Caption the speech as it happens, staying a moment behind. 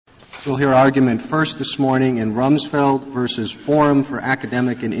We'll hear argument first this morning in Rumsfeld versus Forum for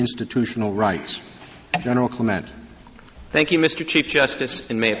Academic and Institutional Rights. General Clement. Thank you, Mr. Chief Justice,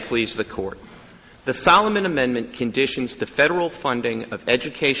 and may it please the Court. The Solomon Amendment conditions the federal funding of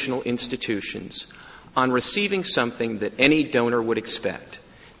educational institutions on receiving something that any donor would expect,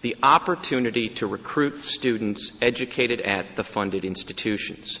 the opportunity to recruit students educated at the funded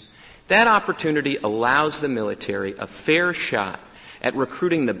institutions. That opportunity allows the military a fair shot at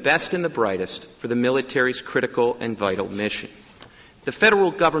recruiting the best and the brightest for the military's critical and vital mission. The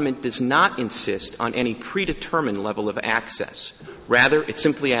federal government does not insist on any predetermined level of access. Rather, it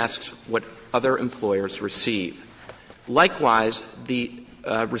simply asks what other employers receive. Likewise, the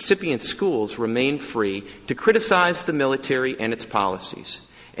recipient schools remain free to criticize the military and its policies.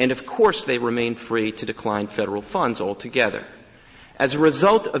 And of course, they remain free to decline federal funds altogether. As a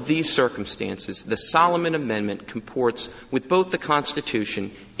result of these circumstances, the Solomon Amendment comports with both the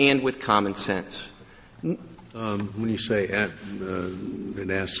Constitution and with common sense. When you say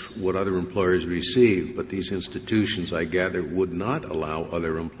it asks what other employers receive, but these institutions, I gather, would not allow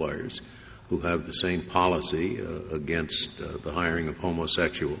other employers who have the same policy against the hiring of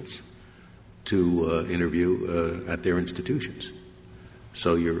homosexuals to interview at their institutions.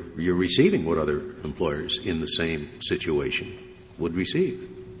 So you're receiving what other employers in the same situation would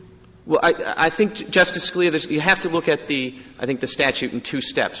receive. Well, I think, Justice Scalia, you have to look at the statute in two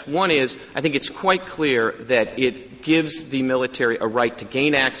steps. One is, I think it's quite clear that it gives the military a right to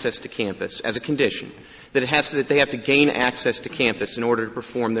gain access to campus as a condition, that they have to gain access to campus in order to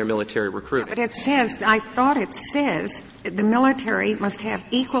perform their military recruiting. But I thought it says the military must have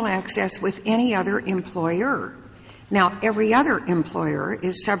equal access with any other employer. Now, every other employer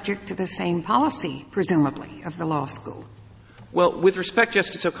is subject to the same policy, presumably, of the law school. Well, with respect,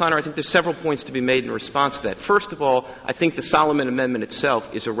 Justice O'Connor, I think there's several points to be made in response to that. First of all, I think the Solomon Amendment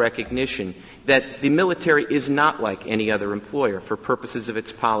itself is a recognition that the military is not like any other employer for purposes of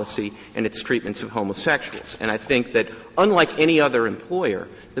its policy and its treatments of homosexuals. And I think that, unlike any other employer,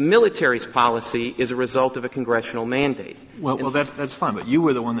 the military's policy is a result of a congressional mandate. Well, that's fine, but you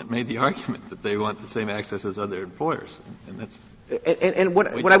were the one that made the argument that they want the same access as other employers, and that's. And what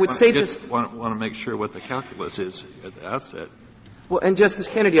I would say just want to make sure what the calculus is at the outset. Well, and Justice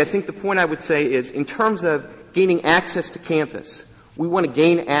Kennedy, I think the point I would say is, in terms of gaining access to campus, we want to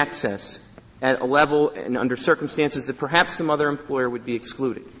gain access at a level and under circumstances that perhaps some other employer would be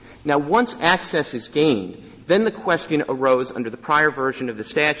excluded. Now, once access is gained, then the question arose under the prior version of the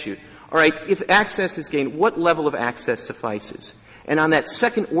statute, all right, if access is gained, what level of access suffices? And on that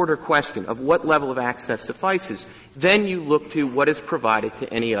second-order question of what level of access suffices, then you look to what is provided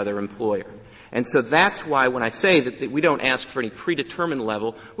to any other employer. And so that's why when I say that we don't ask for any predetermined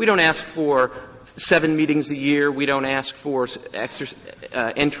level, we don't ask for 7 meetings a year, we don't ask for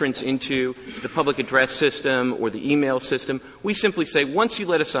entrance into the public address system or the email system. We simply say, once you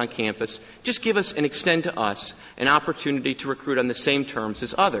let us on campus, just give us and extend to us an opportunity to recruit on the same terms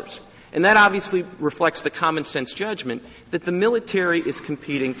as others. And that obviously reflects the common sense judgment that the military is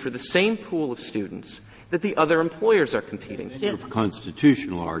competing for the same pool of students that the other employers are competing for. Your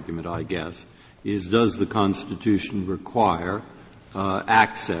constitutional argument, I guess, is does the Constitution require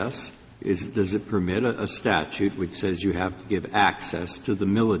access? Does it permit a statute which says you have to give access to the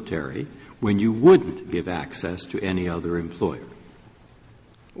military when you wouldn't give access to any other employer?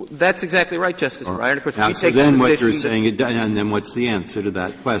 That's exactly right, Justice Breyer. Of course, now, so then what you're saying, and then what's the answer to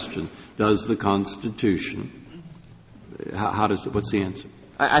that question? Does the Constitution, what's the answer?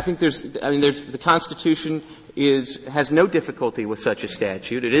 I think the Constitution has no difficulty with such a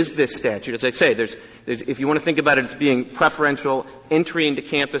statute. It is this statute. As I say, there's if you want to think about it as being preferential entry into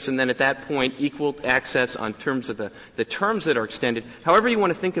campus and then at that point equal access on terms of the terms that are extended. However you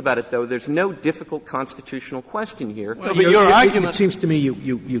want to think about it, though, there's no difficult constitutional question here. Well, but your argument, it seems to me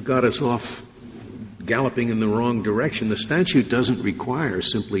you got us off galloping in the wrong direction. The statute doesn't require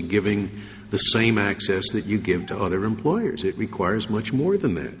simply giving the same access that you give to other employers. It requires much more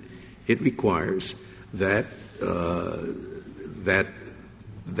than that. It requires that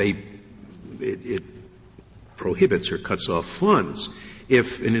it prohibits or cuts off funds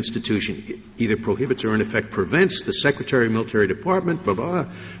if an institution either prohibits or in effect prevents the Secretary of Military Department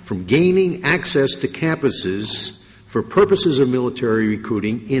from gaining access to campuses for purposes of military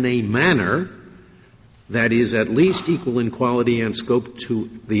recruiting in a manner that is at least equal in quality and scope to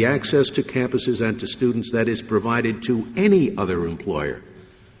the access to campuses and to students that is provided to any other employer.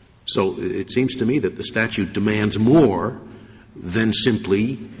 So it seems to me that the statute demands more than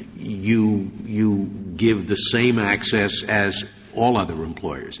simply you give the same access as all other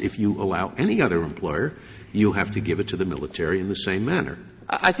employers. If you allow any other employer, you have to give it to the military in the same manner.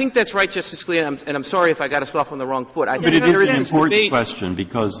 I think that's right, Justice Scalia, and I'm sorry if I got us off on the wrong foot. But it is an important question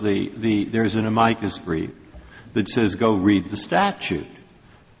because there's an amicus brief that says go read the statute.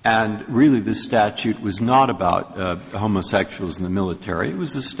 And really the statute was not about homosexuals in the military. It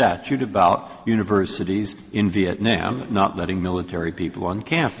was a statute about universities in Vietnam not letting military people on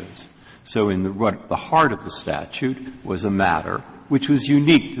campus. So in the heart of the statute was a matter which was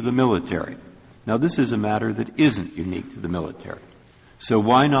unique to the military. Now, this is a matter that isn't unique to the military. So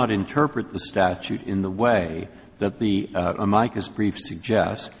why not interpret the statute in the way that the amicus brief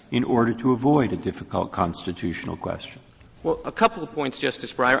suggests in order to avoid a difficult constitutional question? Well, a couple of points,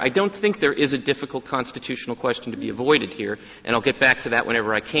 Justice Breyer. I don't think there is a difficult constitutional question to be avoided here, and I'll get back to that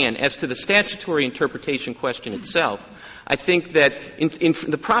whenever I can. As to the statutory interpretation question itself, I think that in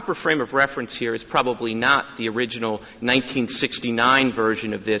the proper frame of reference here is probably not the original 1969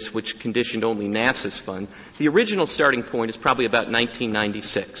 version of this, which conditioned only NASA's fund. The original starting point is probably about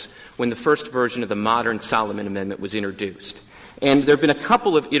 1996, when the first version of the modern Solomon Amendment was introduced. And there have been a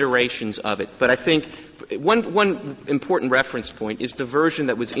couple of iterations of it, but I think one important reference point is the version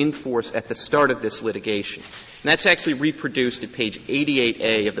that was in force at the start of this litigation. And that's actually reproduced at page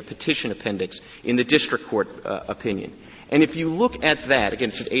 88A of the petition appendix in the district court opinion. And if you look at that, again,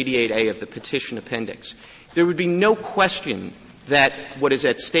 it's at 88A of the petition appendix, there would be no question that what is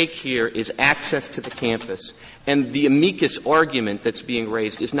at stake here is access to the campus, and the amicus argument that's being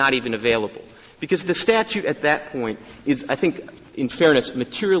raised is not even available. Because the statute at that point is, I think, in fairness,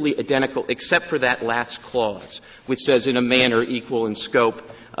 materially identical except for that last clause, which says in a manner equal in scope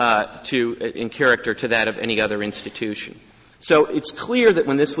in character to that of any other institution. So it's clear that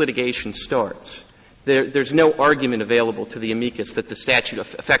when this litigation starts, there's no argument available to the amicus that the statute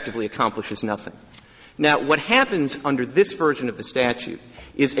effectively accomplishes nothing. Now, what happens under this version of the statute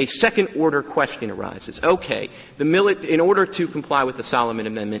is a second-order question arises. Okay, in order to comply with the Solomon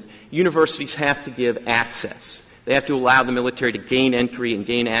Amendment, universities have to give access. They have to allow the military to gain entry and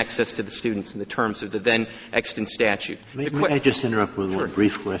gain access to the students in the terms of the then extant statute. May I just interrupt with one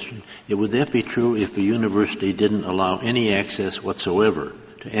brief question? Would that be true if a university didn't allow any access whatsoever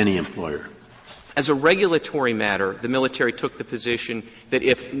to any employer? As a regulatory matter, the military took the position that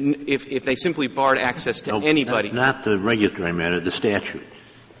if they simply barred access to anybody. Not the regulatory matter, the statute.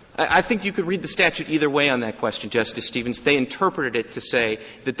 I think you could read the statute either way on that question, Justice Stevens. They interpreted it to say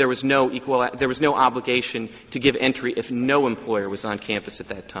that there was no obligation to give entry if no employer was on campus at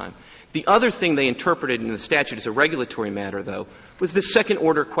that time. The other thing they interpreted in the statute as a regulatory matter, though, was the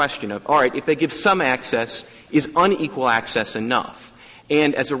second-order question of, all right, if they give some access, is unequal access enough?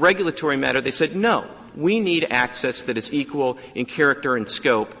 And as a regulatory matter, they said, no, we need access that is equal in character and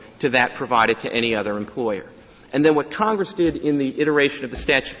scope to that provided to any other employer. And then what Congress did in the iteration of the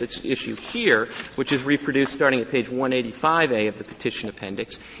statute that's issued here, which is reproduced starting at page 185A of the petition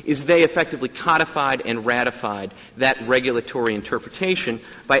appendix, is they effectively codified and ratified that regulatory interpretation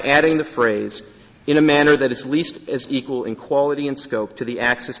by adding the phrase, in a manner that is least as equal in quality and scope to the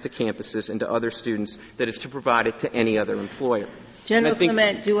access to campuses and to other students that is to provide it to any other employer. General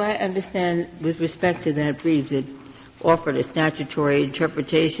Clement, do I understand with respect to that brief that offered a statutory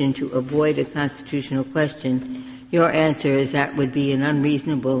interpretation to avoid a constitutional question, your answer is that would be an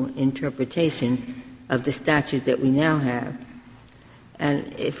unreasonable interpretation of the statute that we now have.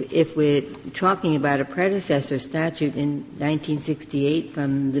 And if we're talking about a predecessor statute in 1968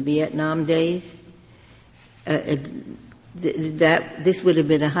 from the Vietnam days, that this would have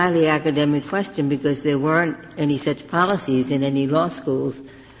been a highly academic question because there weren't any such policies in any law schools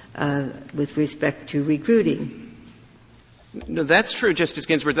with respect to recruiting. No, that's true, Justice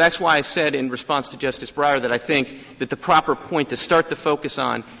Ginsburg. That's why I said in response to Justice Breyer that I think that the proper point to start the focus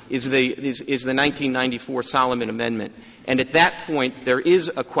on is the 1994 Solomon Amendment. And at that point, there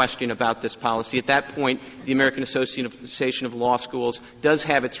is a question about this policy. At that point, the American Association of Law Schools does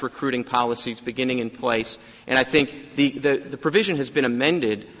have its recruiting policies beginning in place. And I think the provision has been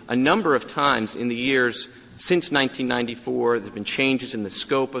amended a number of times in the years since 1994. There have been changes in the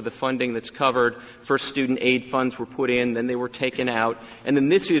scope of the funding that's covered. First student aid funds were put in, then they were taken out. And then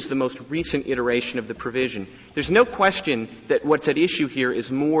this is the most recent iteration of the provision. There's no question that what's at issue here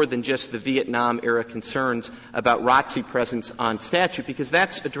is more than just the Vietnam-era concerns about ROTC presence on statute, because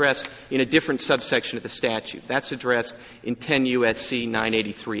that's addressed in a different subsection of the statute. That's addressed in 10 U.S.C.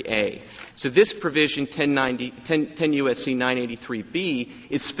 983A. So this provision, 10 U.S.C. 983B,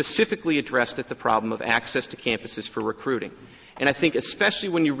 is specifically addressed at the problem of access to campuses for recruiting. And I think especially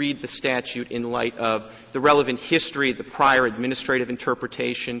when you read the statute in light of the relevant history, the prior administrative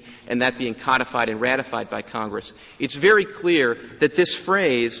interpretation, and that being codified and ratified by Congress, it's very clear that this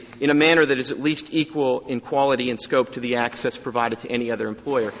phrase, in a manner that is at least equal in quality and scope to the access provided to any other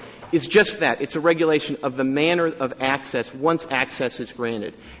employer, is just that. It's a regulation of the manner of access once access is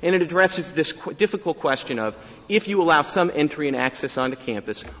granted. And it addresses this difficult question of, if you allow some entry and access onto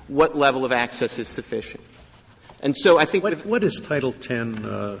campus, what level of access is sufficient? And so I think what does Title X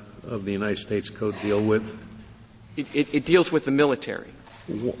of the United States Code deal with? It deals with the military.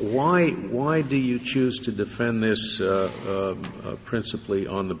 Why do you choose to defend this principally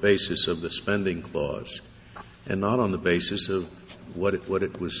on the basis of the spending clause and not on the basis of what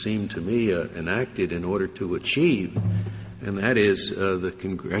it was seemed to me enacted in order to achieve, and that is the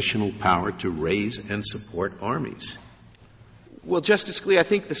congressional power to raise and support armies? Well, Justice Scalia, I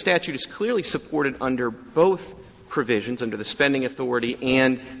think the statute is clearly supported under both provisions, under the spending authority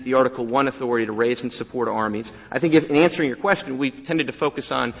and the Article I authority to raise and support armies. I think in answering your question, we tended to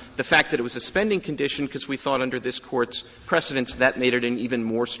focus on the fact that it was a spending condition because we thought under this Court's precedents that made it an even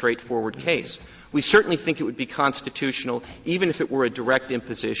more straightforward case. We certainly think it would be constitutional even if it were a direct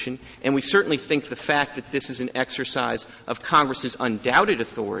imposition, and we certainly think the fact that this is an exercise of Congress's undoubted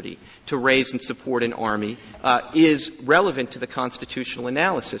authority to raise and support an army is relevant to the constitutional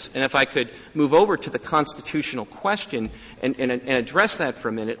analysis. And if I could move over to the constitutional question and address that for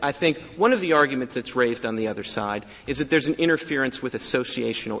a minute, I think one of the arguments that's raised on the other side is that there's an interference with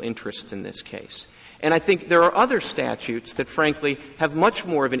associational interests in this case. And I think there are other statutes that, frankly, have much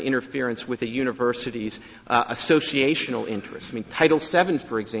more of an interference with a university's associational interest. I mean, Title VII,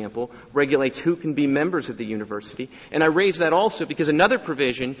 for example, regulates who can be members of the university. And I raise that also because another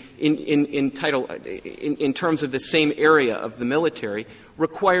provision in terms of the same area of the military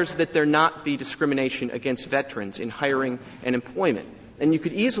requires that there not be discrimination against veterans in hiring and employment. And you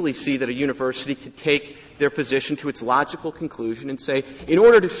could easily see that a university could take their position to its logical conclusion and say, in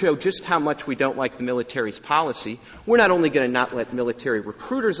order to show just how much we don't like the military's policy, we're not only going to not let military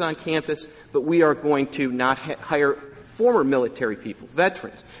recruiters on campus, but we are going to not hire former military people,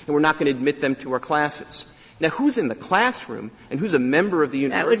 veterans, and we're not going to admit them to our classes. Now, who's in the classroom and who's a member of the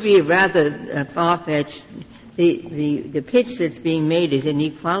university? That would be rather far-fetched. The pitch that's being made is an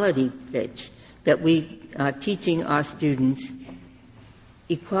equality pitch, that we are teaching our students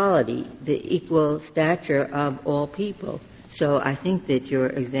equality, the equal stature of all people. So I think that your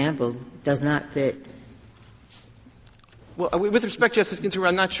example does not fit. Well, with respect, Justice Ginsburg,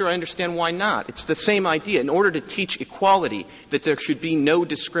 I'm not sure I understand why not. It's the same idea. In order to teach equality, that there should be no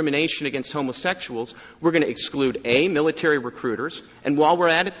discrimination against homosexuals, we're going to exclude, A, military recruiters, and while we're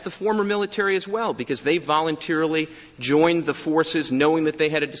at it, the former military as well, because they voluntarily joined the forces knowing that they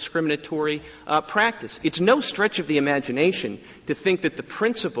had a discriminatory practice. It's no stretch of the imagination to think that the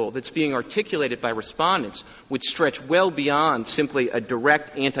principle that's being articulated by respondents would stretch well beyond simply a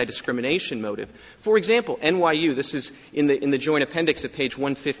direct anti-discrimination motive. For example, NYU, this is in the joint appendix at page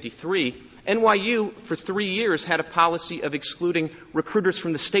 153, NYU for 3 years had a policy of excluding recruiters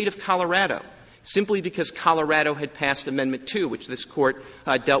from the state of Colorado simply because Colorado had passed Amendment 2, which this Court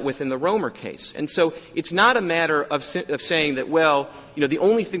dealt with in the Romer case. And so it's not a matter of saying that, well, you know, the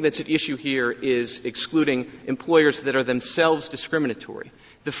only thing that's at issue here is excluding employers that are themselves discriminatory.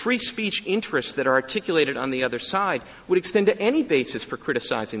 The free speech interests that are articulated on the other side would extend to any basis for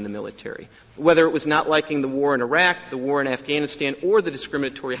criticizing the military, whether it was not liking the war in Iraq, the war in Afghanistan, or the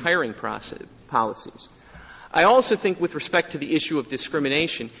discriminatory hiring policies. I also think with respect to the issue of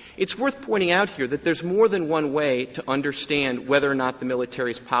discrimination, it's worth pointing out here that there's more than one way to understand whether or not the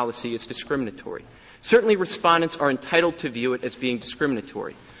military's policy is discriminatory. Certainly respondents are entitled to view it as being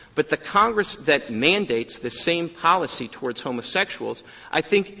discriminatory. But the Congress that mandates the same policy towards homosexuals, I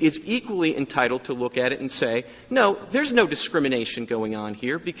think, is equally entitled to look at it and say, no, there's no discrimination going on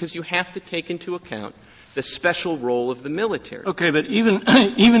here because you have to take into account the special role of the military. Okay, but even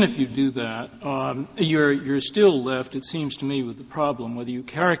if you do that, you're still left, it seems to me, with the problem, whether you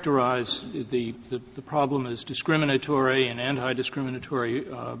characterize the problem as discriminatory and anti-discriminatory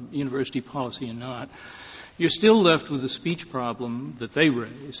university policy or not. You're still left with the speech problem that they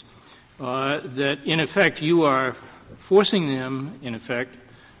raise, that, in effect, you are forcing them, in effect,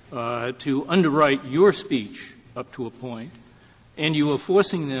 to underwrite your speech up to a point, and you are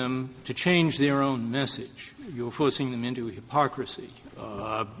forcing them to change their own message. You're forcing them into hypocrisy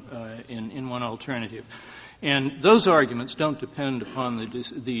in one alternative. And those arguments don't depend upon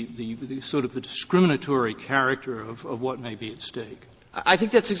the sort of the discriminatory character of what may be at stake. I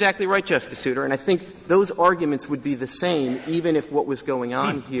think that's exactly right, Justice Souter, and I think those arguments would be the same even if what was going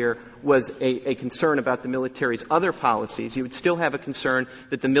on here was a concern about the military's other policies. You would still have a concern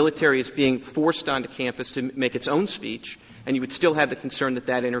that the military is being forced onto campus to make its own speech, and you would still have the concern that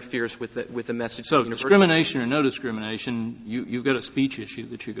that interferes with the message so of the university. Discrimination or no discrimination, you've got a speech issue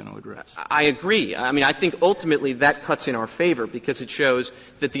that you're going to address. I agree. I mean, I think ultimately that cuts in our favor because it shows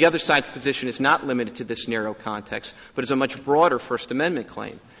that the other side's position is not limited to this narrow context, but is a much broader First Amendment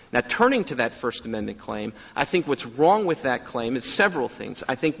claim. Now, turning to that First Amendment claim, I think what's wrong with that claim is several things.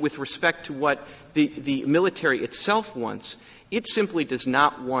 I think with respect to what the military itself wants, it simply does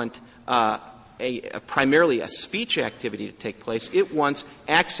not want primarily a speech activity to take place. It wants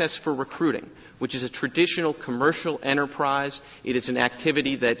access for recruiting, which is a traditional commercial enterprise. It is an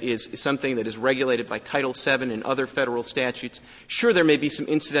activity that is something that is regulated by Title VII and other federal statutes. Sure, there may be some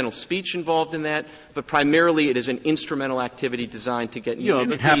incidental speech involved in that, but primarily it is an instrumental activity designed to get new.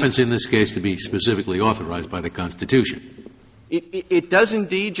 It happens in this case to be specifically authorized by the Constitution. It does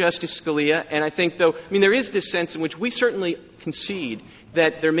indeed, Justice Scalia, and I think, though, there is this sense in which we certainly concede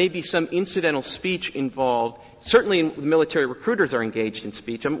that there may be some incidental speech involved. Certainly the military recruiters are engaged in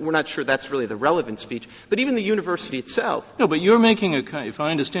speech. We're not sure that's really the relevant speech. But even the university itself. No, but you're making if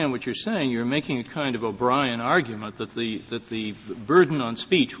I understand what you're saying, you're making a kind of O'Brien argument that the burden on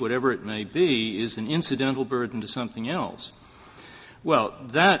speech, whatever it may be, is an incidental burden to something else. Well,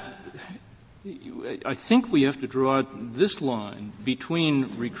 I think we have to draw this line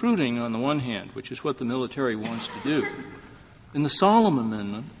between recruiting on the one hand, which is what the military wants to do, and the Solemn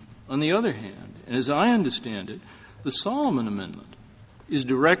Amendment on the other hand. And as I understand it, the Solomon Amendment is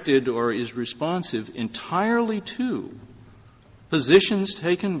directed or is responsive entirely to positions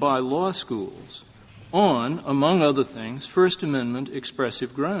taken by law schools on, among other things, First Amendment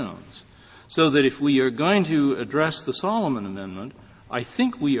expressive grounds. So that if we are going to address the Solomon Amendment, I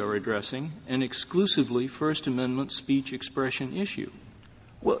think we are addressing an exclusively First Amendment speech expression issue.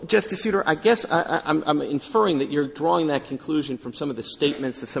 Well, Justice Souter, I guess I'm inferring that you're drawing that conclusion from some of the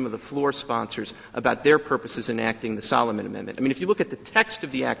statements of some of the floor sponsors about their purposes in enacting the Solomon Amendment. If you look at the text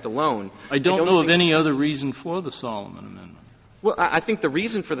of the Act alone. I don't know of any other reason for the Solomon Amendment. Well, I think the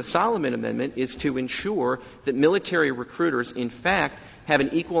reason for the Solomon Amendment is to ensure that military recruiters, in fact, have an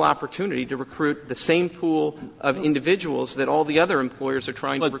equal opportunity to recruit the same pool of individuals that all the other employers are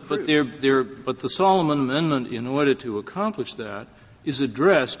trying to recruit. But the Solomon Amendment, in order to accomplish that, is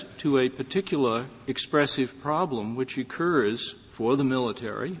addressed to a particular expressive problem which occurs for the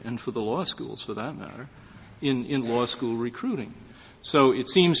military and for the law schools, for that matter, in law school recruiting. So it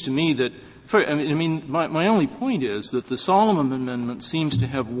seems to me that my only point is that the Solomon Amendment seems to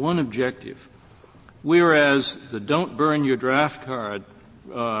have one objective, whereas the don't burn your draft card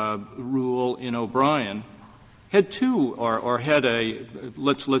rule in O'Brien had two, or had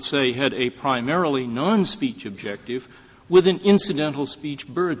let's say had a primarily non-speech objective with an incidental speech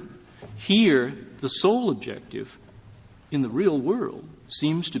burden. Here, the sole objective in the real world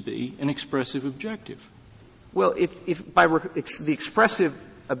seems to be an expressive objective. Well, if by the expressive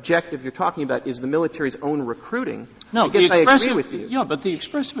objective you're talking about is the military's own recruiting, no, I guess I agree with you. Yeah, but the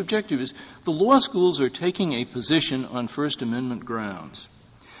expressive objective is the law schools are taking a position on First Amendment grounds.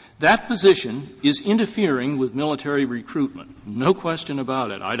 That position is interfering with military recruitment. No question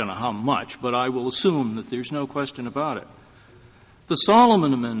about it. I don't know how much, but I will assume that there's no question about it. The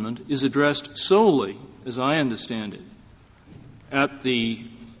Solomon Amendment is addressed solely, as I understand it, at the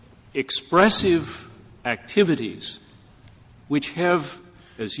expressive activities which have,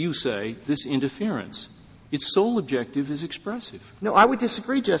 as you say, this interference. Its sole objective is expressive. No, I would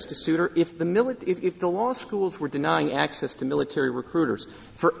disagree, Justice Souter. If the law schools were denying access to military recruiters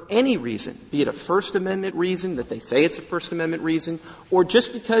for any reason, be it a First Amendment reason, that they say it's a First Amendment reason, or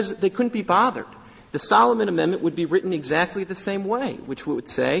just because they couldn't be bothered, the Solomon Amendment would be written exactly the same way, which would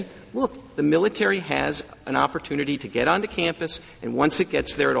say, look, the military has an opportunity to get onto campus, and once it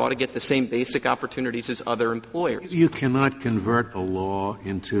gets there, it ought to get the same basic opportunities as other employers. You cannot convert a law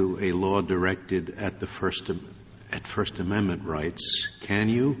into a law directed at First Amendment rights, can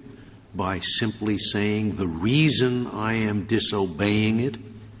you? By simply saying the reason I am disobeying it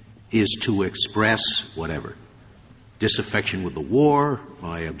is to express whatever. Disaffection with the war,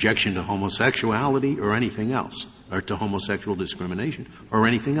 my objection to homosexuality, or anything else, or to homosexual discrimination, or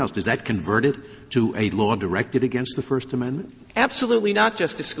anything else. Does that convert it to a law directed against the First Amendment? Absolutely not,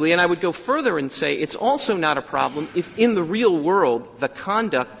 Justice Scalia. And I would go further and say it's also not a problem if in the real world the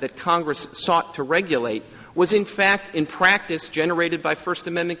conduct that Congress sought to regulate was in fact, in practice, generated by First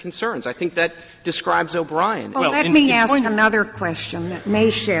Amendment concerns. I think that describes O'Brien. Well, let me ask another question that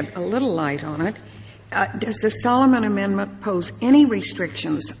may shed a little light on it. Does the Solomon Amendment pose any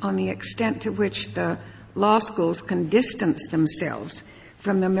restrictions on the extent to which the law schools can distance themselves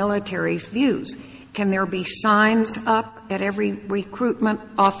from the military's views? Can there be signs up at every recruitment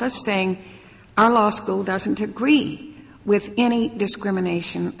office saying, our law school doesn't agree with any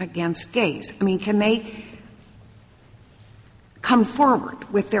discrimination against gays? I mean, can they come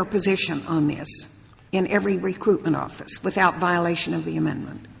forward with their position on this in every recruitment office without violation of the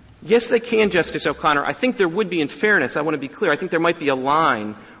amendment? Yes, they can, Justice O'Connor. I think there would be, in fairness, I want to be clear, I think there might be a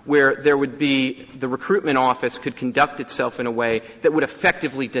line where there would be the recruitment office could conduct itself in a way that would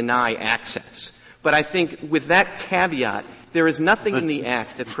effectively deny access. But I think with that caveat, there is nothing in the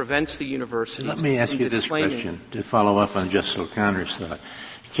Act that prevents the universities Let me ask you this question to follow up on Justice O'Connor's thought.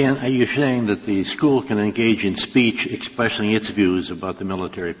 Are you saying that the school can engage in speech expressing its views about the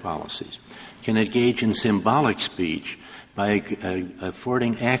military policies? Can engage in symbolic speech by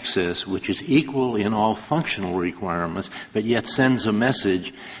affording access which is equal in all functional requirements, but yet sends a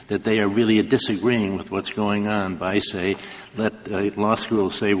message that they are really disagreeing with what's going on by, say, let law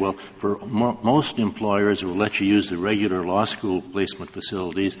schools say, well, for most employers we'll let you use the regular law school placement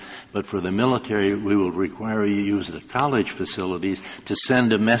facilities, but for the military we will require you to use the college facilities to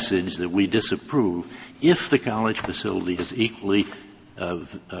send a message that we disapprove if the college facility is equally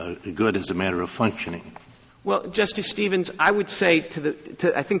good as a matter of functioning. Well, Justice Stevens, I would say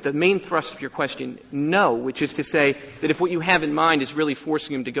I think the main thrust of your question, no, which is to say that if what you have in mind is really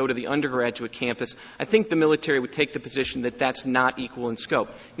forcing them to go to the undergraduate campus, I think the military would take the position that that's not equal in scope.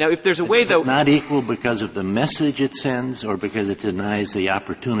 Now, if there's a way, though... Not equal because of the message it sends or because it denies the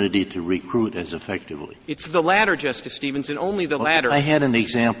opportunity to recruit as effectively? It's the latter, Justice Stevens, and only the latter. I had an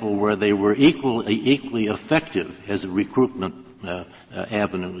example where they were equally effective as recruitment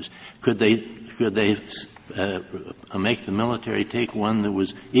avenues. Could they make the military take one that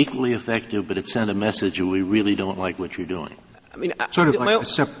was equally effective, but it sent a message that we really don't like what you're doing? I mean, sort of like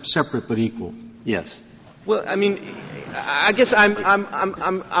separate but equal. Yes. Well, I mean, I guess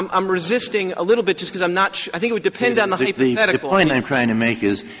I'm resisting a little bit just because I'm not sure. I think it would depend on the hypothetical. The point I'm trying to make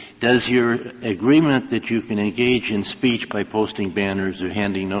is, does your agreement that you can engage in speech by posting banners or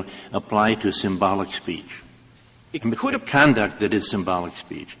handing notes apply to symbolic speech? It could conduct that is symbolic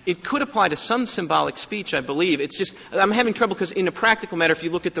speech. It could apply to some symbolic speech, I believe. It's just I'm having trouble because in a practical matter, if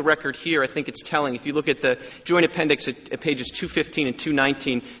you look at the record here, I think it's telling. If you look at the joint appendix at pages 215 and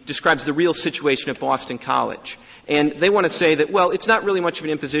 219, describes the real situation at Boston College. And they want to say that, well, it's not really much of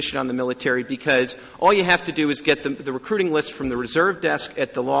an imposition on the military because all you have to do is get the recruiting list from the reserve desk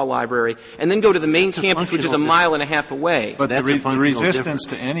at the law library and then go to the main campus, which is a mile and a half away. But the resistance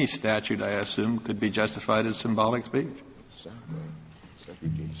to any statute, I assume, could be justified as symbolic speech.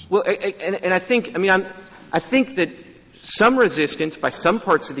 Well, and I think that some resistance by some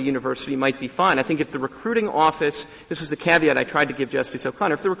parts of the university might be fine. I think if the recruiting office, this was the caveat I tried to give Justice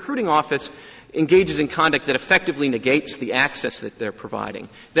O'Connor, if the recruiting office engages in conduct that effectively negates the access that they're providing,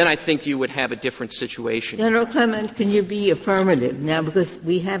 then I think you would have a different situation. General Clement, can you be affirmative now? Because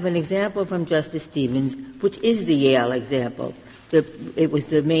we have an example from Justice Stevens, which is the Yale example. It was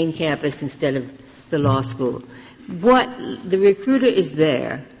the main campus instead of the law school. The recruiter is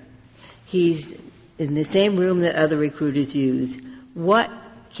there. He's in the same room that other recruiters use. What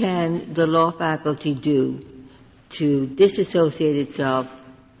can the law faculty do to disassociate itself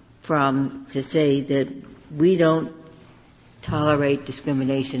to say that we don't tolerate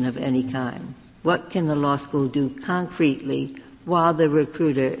discrimination of any kind? What can the law school do concretely while the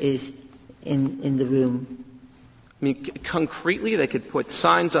recruiter is in the room? I mean, concretely, they could put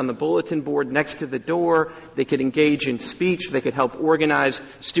signs on the bulletin board next to the door. They could engage in speech. They could help organize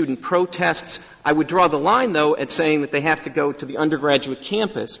student protests. I would draw the line, though, at saying that they have to go to the undergraduate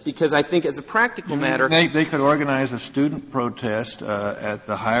campus because I think as a practical matter... They could organize a student protest at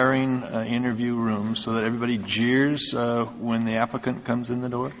the hiring interview room so that everybody jeers when the applicant comes in the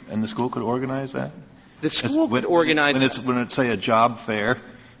door, and the school could organize that? The school could organize... When it's, say, a job fair,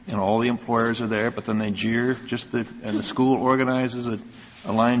 and all the employers are there, but then they jeer, and the school organizes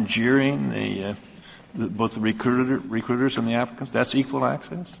a line jeering both the recruiters and the applicants. That's equal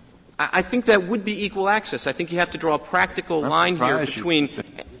access? I think that would be equal access. I think you have to draw a practical line here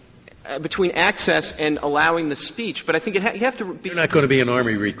between access and allowing the speech. But I think you have to be... You're not going to be an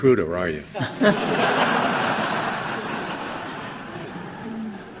Army recruiter, are you?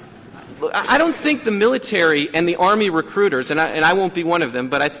 I don't think the military and the Army recruiters, and I won't be one of them,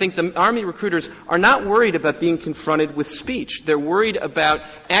 but I think the Army recruiters are not worried about being confronted with speech. They're worried about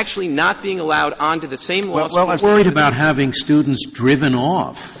actually not being allowed onto the same law school. Well, worried about having students driven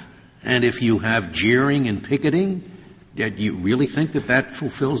off. And if you have jeering and picketing, Do you really think that that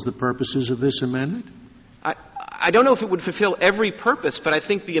fulfills the purposes of this amendment? I don't know if it would fulfill every purpose, but I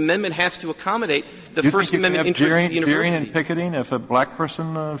think the amendment has to accommodate the First Amendment interest of the university. Jeering and picketing if a black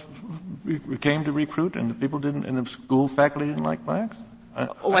person came to recruit and the people didn't, and the school faculty didn't like blacks?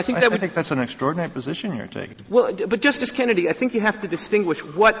 I think that's an extraordinary position you're taking. Well, but Justice Kennedy, I think you have to distinguish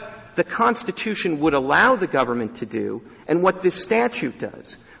what the Constitution would allow the government to do and what this statute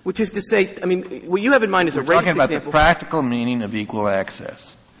does, which is to say, I mean, what you have in mind is a race example. We're talking about the practical meaning of equal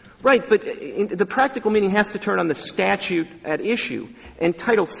access. Right, but the practical meaning has to turn on the statute at issue. And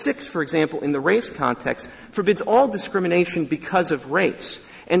Title VI, for example, in the race context, forbids all discrimination because of race.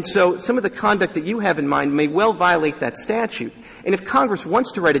 And so some of the conduct that you have in mind may well violate that statute. And if Congress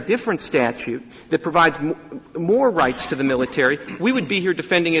wants to write a different statute that provides more rights to the military, we would be here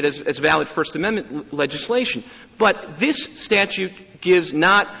defending it as valid First Amendment legislation. But this statute gives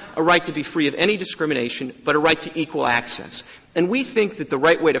not a right to be free of any discrimination, but a right to equal access. And we think that the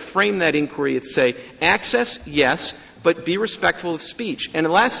right way to frame that inquiry is to say, access, yes, but be respectful of speech. And the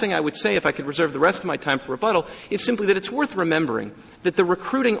last thing I would say, if I could reserve the rest of my time for rebuttal, is simply that it's worth remembering that the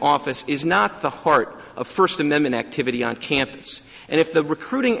recruiting office is not the heart of First Amendment activity on campus. And if the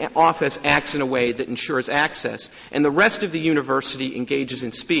recruiting office acts in a way that ensures access and the rest of the university engages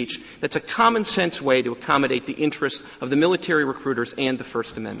in speech, that's a common sense way to accommodate the interests of the military recruiters and the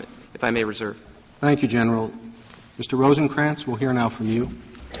First Amendment, if I may reserve. Thank you, General. Mr. Rosenkranz, we'll hear now from you.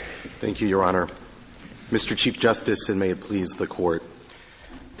 Thank you, Your Honor. Mr. Chief Justice, and may it please the Court.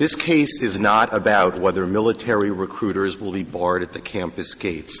 This case is not about whether military recruiters will be barred at the campus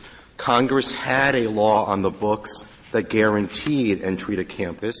gates. Congress had a law on the books that guaranteed entry to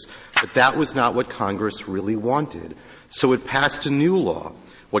campus, but that was not what Congress really wanted. So it passed a new law.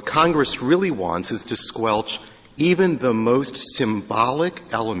 What Congress really wants is to squelch even the most symbolic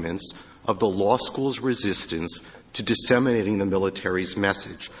elements of the law school's resistance to disseminating the military's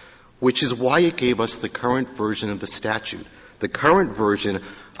message, which is why it gave us the current version of the statute. The current version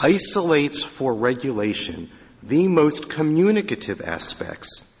isolates for regulation the most communicative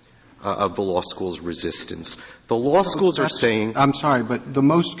aspects of the law school's resistance. The law schools are saying — I'm sorry, but the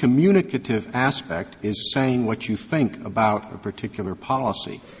most communicative aspect is saying what you think about a particular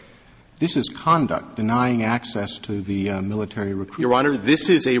policy. This is conduct, denying access to the military recruiters. Your Honor, this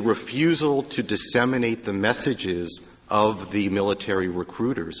is a refusal to disseminate the messages of the military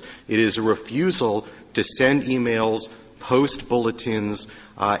recruiters. It is a refusal to send emails, post bulletins,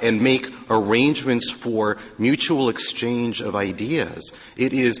 and make arrangements for mutual exchange of ideas.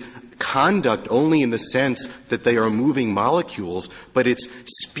 It is conduct only in the sense that they are moving molecules, but it's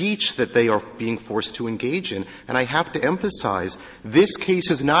speech that they are being forced to engage in. And I have to emphasize, this case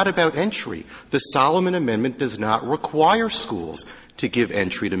is not about entry. The Solomon Amendment does not require schools to give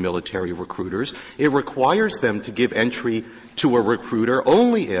entry to military recruiters. It requires them to give entry to a recruiter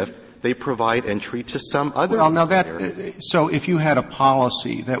only if they provide entry to some other recruiter. So if you had a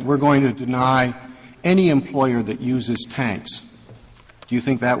policy that we're going to deny any employer that uses tanks, do you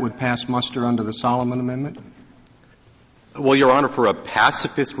think that would pass muster under the Solomon Amendment? Well, Your Honor, for a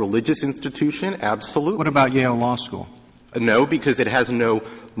pacifist religious institution, absolutely. What about Yale Law School? No, because it has no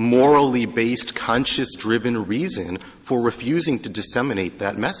morally based, conscience-driven reason for refusing to disseminate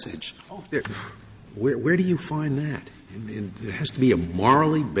that message. Where do you find that? It has to be a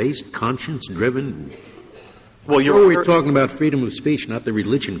morally based, conscience-driven. Well, Your Honor, Honor, we're talking about freedom of speech, not the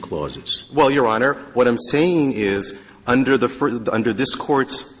religion clauses. Well, Your Honor, what I'm saying is, under this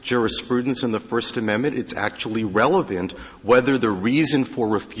Court's jurisprudence in the First Amendment, it's actually relevant whether the reason for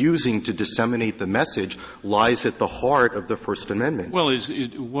refusing to disseminate the message lies at the heart of the First Amendment. Well,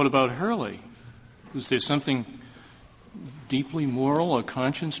 what about Hurley? Is there something deeply moral or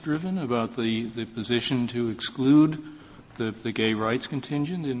conscience-driven about the position to exclude the gay rights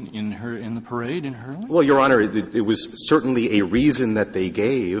contingent in the parade in Hurley? Well, Your Honor, it was certainly a reason that they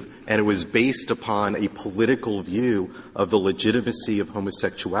gave, and it was based upon a political view of the legitimacy of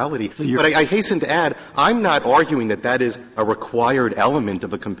homosexuality. But I hasten to add, I'm not arguing that that is a required element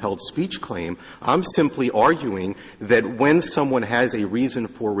of a compelled speech claim. I'm simply arguing that when someone has a reason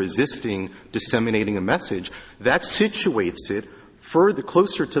for resisting disseminating a message, that situates it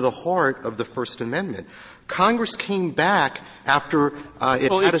closer to the heart of the First Amendment. Congress came back after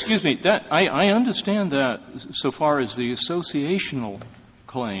it had excuse me. I understand that so far as the associational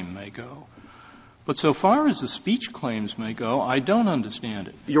claim may go. But so far as the speech claims may go, I don't understand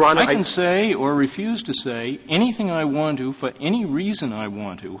it. Your Honor, I can say or refuse to say anything I want to for any reason I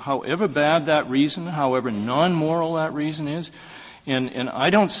want to, however bad that reason, however non-moral that reason is. And I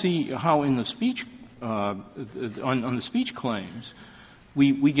don't see how in the speech on the speech claims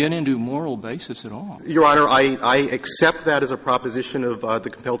we get into moral basis at all. Your Honor, I accept that as a proposition of the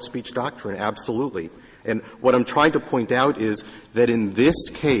compelled speech doctrine, absolutely. And what I'm trying to point out is that in this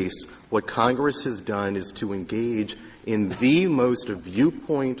case, what Congress has done is to engage in the most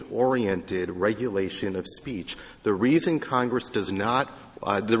viewpoint-oriented regulation of speech. The reason Congress does not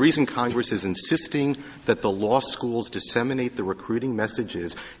the reason Congress is insisting that the law schools disseminate the recruiting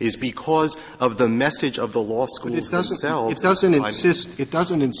messages is because of the message of the law schools themselves. It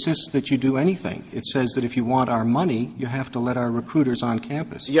doesn't insist that you do anything. It says that if you want our money, you have to let our recruiters on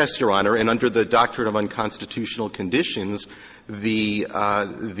campus. Yes, Your Honor, and under the doctrine of unconstitutional conditions, the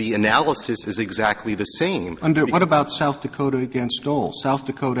analysis is exactly the same. What about South Dakota against Dole? South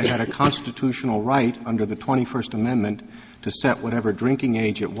Dakota had a constitutional right under the 21st Amendment to set whatever drinking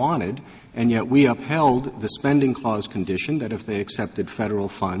age it wanted, and yet we upheld the spending clause condition that if they accepted federal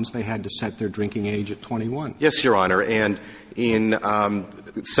funds, they had to set their drinking age at 21. Yes, Your Honor, and in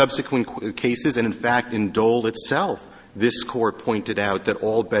subsequent cases, and in fact in Dole itself, this Court pointed out that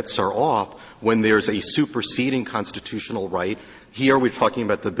all bets are off when there's a superseding constitutional right. Here we're talking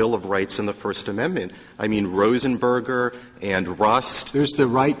about the Bill of Rights and the First Amendment. I mean, Rosenberger and Rust. There's the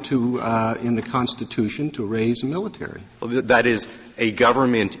right to, in the Constitution, to raise a military. That is a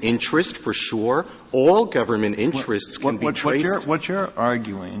government interest, for sure. All government interests can be traced. What you're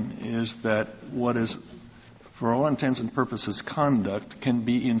arguing is that what is, for all intents and purposes, conduct can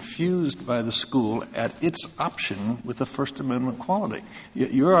be infused by the school at its option with a First Amendment quality.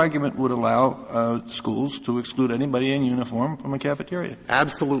 Your argument would allow schools to exclude anybody in uniform from a cafeteria.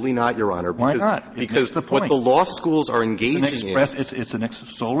 Absolutely not, Your Honor. Why not? Because what the law schools are engaging in.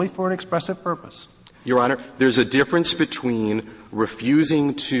 It's solely for an expressive purpose. Your Honor, there's a difference between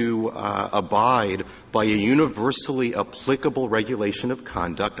refusing to abide by a universally applicable regulation of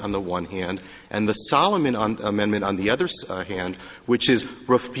conduct on the one hand and the Solomon Amendment on the other hand, which is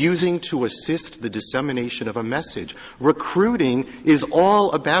refusing to assist the dissemination of a message. Recruiting is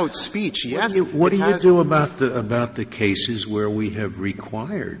all about speech. Yes. What do you do about the cases where we have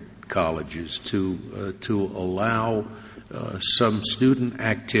required colleges to allow some student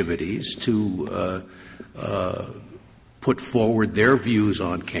activities to put forward their views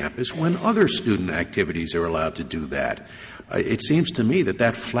on campus when other student activities are allowed to do that? It seems to me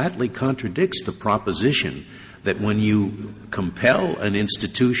that flatly contradicts the proposition that when you compel an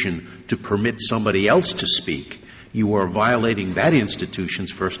institution to permit somebody else to speak, you are violating that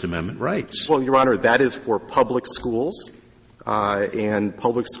institution's First Amendment rights. Well, Your Honor, that is for public schools, and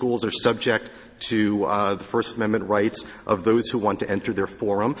public schools are subject to the First Amendment rights of those who want to enter their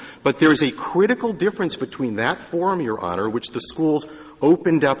forum. But there is a critical difference between that forum, Your Honor, which the schools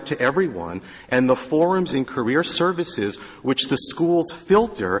opened up to everyone, and the forums in career services which the schools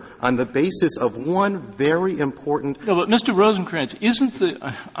filter on the basis of one very important. No, but Mr. Rosenkranz,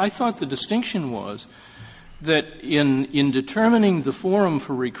 I thought the distinction was that in determining the forum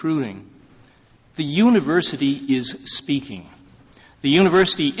for recruiting, the university is speaking. The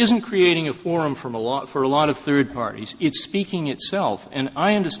university isn't creating a forum for a lot of third parties. It's speaking itself. And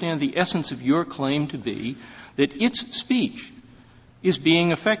I understand the essence of your claim to be that its speech is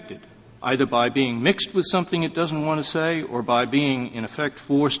being affected, either by being mixed with something it doesn't want to say or by being, in effect,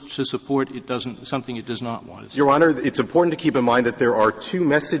 forced to support something it does not want to say. Your Honor, it's important to keep in mind that there are two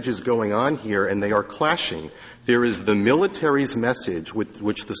messages going on here, and they are clashing. There is the military's message,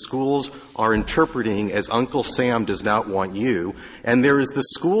 which the schools are interpreting as Uncle Sam does not want you, and there is the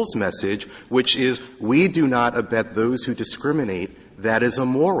school's message, which is we do not abet those who discriminate. That is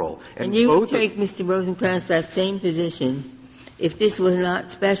immoral. And you would take, Mr. Rosenkranz, that same position if this was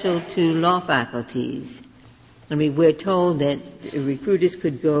not special to law faculties. I mean, we're told that recruiters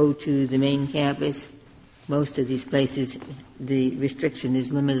could go to the main campus. Most of these places, the restriction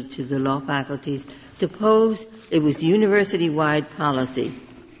is limited to the law faculties. Suppose it was university-wide policy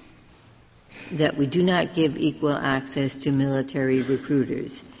that we do not give equal access to military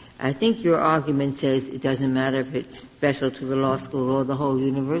recruiters. I think your argument says it doesn't matter if it's special to the law school or the whole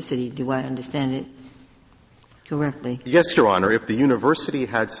university. Do I understand it correctly? Yes, Your Honor. If the university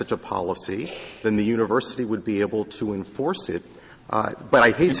had such a policy, then the university would be able to enforce it. But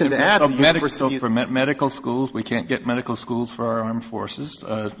I hasten to add for medical schools, we can't get medical schools for our armed forces.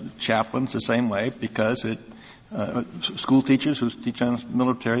 Chaplains the same way because it school teachers who teach on a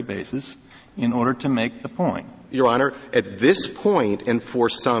military basis in order to make the point. Your Honor, at this point and for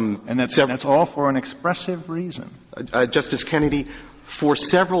some... And that's all for an expressive reason. Justice Kennedy, for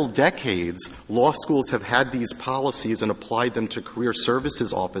several decades, law schools have had these policies and applied them to career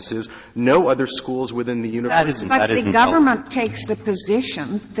services offices. No other schools within the university. But the government takes the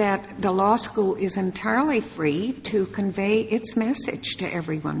position that the law school is entirely free to convey its message to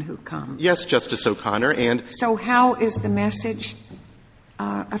everyone who comes. Yes, Justice O'Connor, and... So how is the message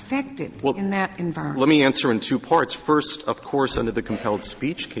affected in that environment? Let me answer in two parts. First, of course, under the compelled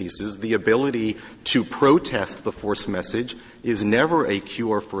speech cases, the ability to protest the forced message is never a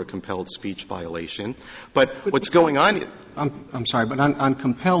cure for a compelled speech violation. But what's going on... I'm sorry, but on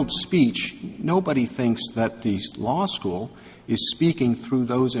compelled speech, nobody thinks that the law school is speaking through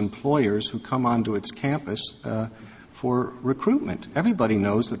those employers who come onto its campus for recruitment. Everybody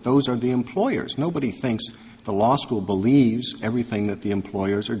knows that those are the employers. Nobody thinks the law school believes everything that the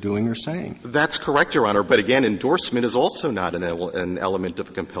employers are doing or saying. That's correct, Your Honor. But again, endorsement is also not an element of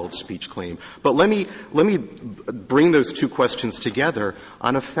a compelled speech claim. But let me bring those two questions together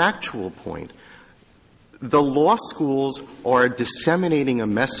on a factual point. The law schools are disseminating a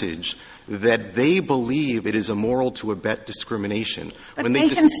message that they believe it is immoral to abet discrimination. But when they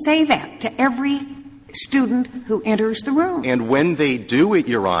can say that to every student who enters the room. And when they do it,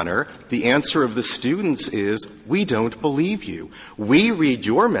 Your Honor, the answer of the students is, we don't believe you. We read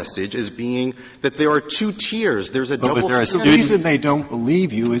your message as being that there are two tiers. There's a double... The reason they don't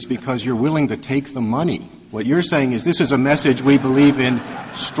believe you is because you're willing to take the money. What you're saying is this is a message we believe in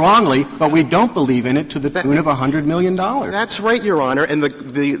strongly, but we don't believe in it to the tune of $100 million. That's right, Your Honor. And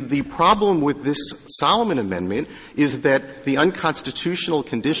the problem with this Solomon Amendment is that the unconstitutional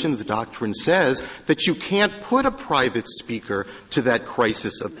conditions doctrine says that you can't put a private speaker to that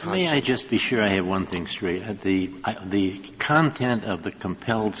crisis of conscience. May I just be sure I have one thing straight? The content of the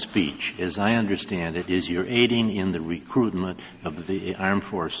compelled speech, as I understand it, is you're aiding in the recruitment of the armed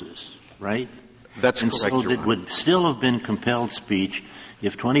forces, right? That's correct, Your Honor. And so it would still have been compelled speech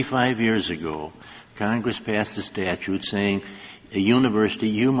if 25 years ago Congress passed a statute saying a university,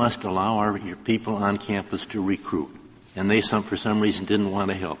 you must allow your people on campus to recruit. And they, for some reason, didn't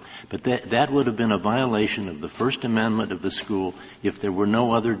want to help. But that would have been a violation of the First Amendment of the school if there were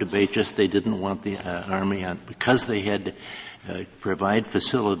no other debate, just they didn't want the Army on, because they had to provide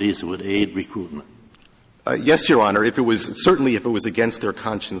facilities that would aid recruitment. Yes, Your Honor, if it was against their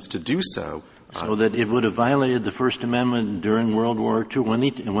conscience to do so. So that it would have violated the First Amendment during World War II.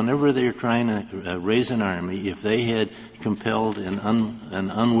 Whenever they were trying to raise an army, if they had compelled an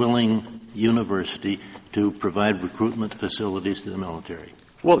unwilling university to provide recruitment facilities to the military.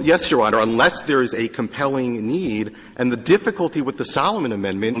 Well, yes, Your Honor, unless there is a compelling need. And the difficulty with the Solomon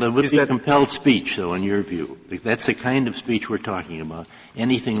Amendment is that compelled speech, though, in your view. That's the kind of speech we're talking about.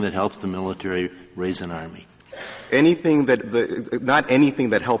 Anything that helps the military raise an army. Not anything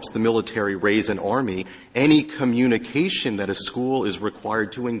that helps the military raise an army, any communication that a school is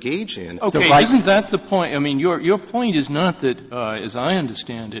required to engage in. Okay, so isn't that the point? I mean, your point is not that, as I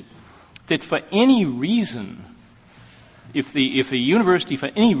understand it, that for any reason, if a university for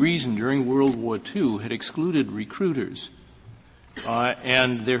any reason during World War II had excluded recruiters,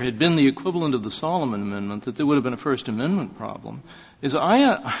 and there had been the equivalent of the Solomon Amendment, that there would have been a First Amendment problem.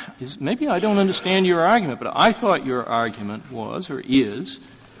 Maybe I don't understand your argument, but I thought your argument was, or is,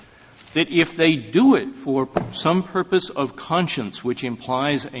 that if they do it for some purpose of conscience, which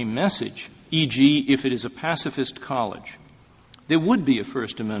implies a message, e.g., if it is a pacifist college, there would be a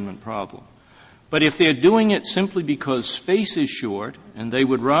First Amendment problem. But if they're doing it simply because space is short and they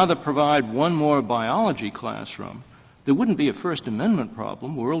would rather provide one more biology classroom, there wouldn't be a First Amendment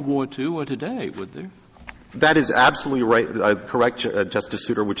problem, World War II or today, would there? That is absolutely right, correct, Justice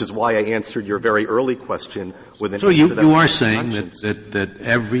Souter, which is why I answered your very early question with an answer that. So you are saying that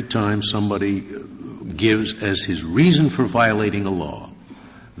every time somebody gives as his reason for violating a law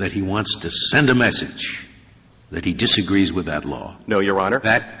that he wants to send a message that he disagrees with that law. No, Your Honor.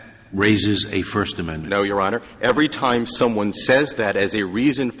 That raises a First Amendment. No, Your Honor. Every time someone says that as a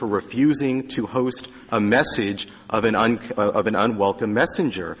reason for refusing to host a message of an unwelcome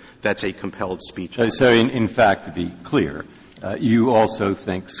messenger, that's a compelled speech. So in fact, to be clear, you also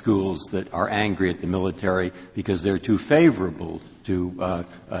think schools that are angry at the military because they're too favorable to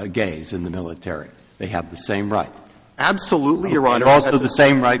gays in the military, they have the same right. Absolutely, Your Honor. And also the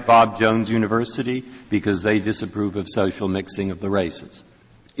same right, Bob Jones University, because they disapprove of social mixing of the races.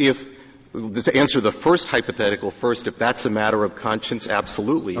 If To answer the first hypothetical first, if that's a matter of conscience,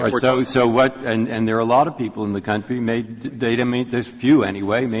 absolutely. All right, so what, and there are a lot of people in the country, there's few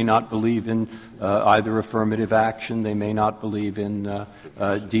anyway, may not believe in either affirmative action, they may not believe in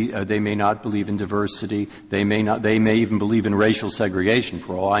they may not believe in diversity, they may even believe in racial segregation,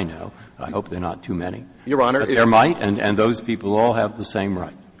 for all I know. I hope they're not too many. Your Honor, but there might, and those people all have the same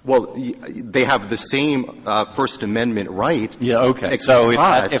right. Well, they have the same First Amendment right. Yeah, okay. So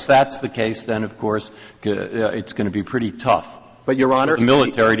if that's the case, then, of course, it's going to be pretty tough. But, Your Honor, for the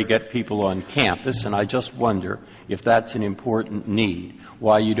military to get people on campus, and I just wonder if that's an important need,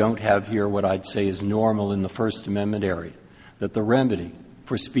 why you don't have here what I'd say is normal in the First Amendment area, that the remedy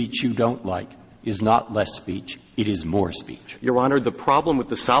for speech you don't like is not less speech, it is more speech. Your Honor, the problem with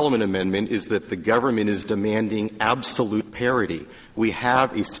the Solomon Amendment is that the government is demanding absolute parity. We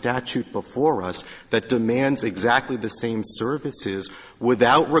have a statute before us that demands exactly the same services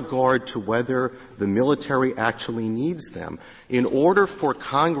without regard to whether the military actually needs them. In order for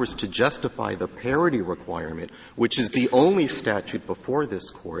Congress to justify the parity requirement, which is the only statute before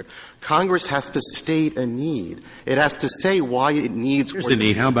this Court, Congress has to state a need. It has to say why it needs. Here's the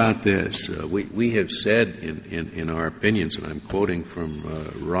need. How about this? We have said in our opinions, and I'm quoting from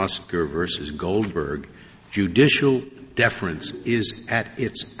Rosker versus Goldberg, judicial deference is at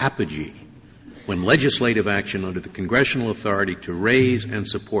its apogee when legislative action under the congressional authority to raise and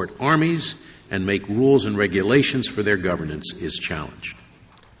support armies and make rules and regulations for their governance is challenged.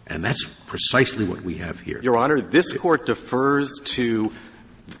 And that's precisely what we have here. Your Honor, this Court defers to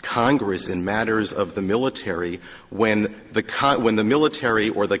Congress in matters of the military when the military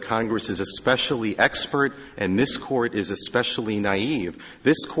or the Congress is especially expert and this Court is especially naive.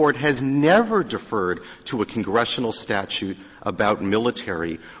 This Court has never deferred to a congressional statute about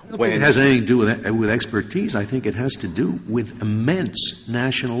military. I don't think it has anything to do with expertise. I think it has to do with immense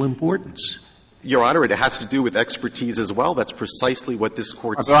national importance. Your Honor, it has to do with expertise as well. That's precisely what this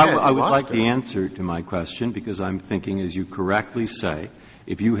Court said. I would like the answer to my question, because I'm thinking, as you correctly say,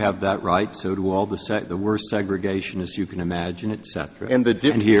 if you have that right, so do all the worst segregationists you can imagine, et cetera.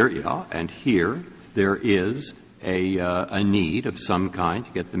 And here there is a need of some kind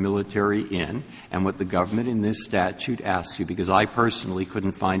to get the military in, and what the government in this statute asks you, because I personally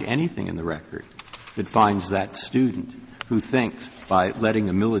couldn't find anything in the record that finds that student who thinks by letting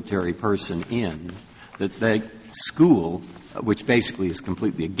a military person in that the school, which basically is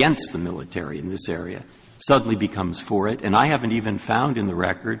completely against the military in this area, suddenly becomes for it. And I haven't even found in the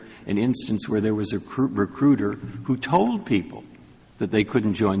record an instance where there was a recruiter who told people that they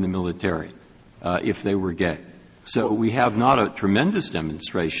couldn't join the military if they were gay. So we have not a tremendous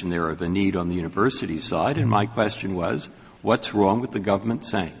demonstration there of a need on the university side, and my question was, what's wrong with the government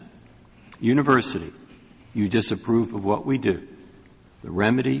saying, university, you disapprove of what we do. The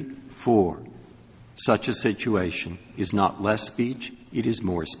remedy for such a situation is not less speech, it is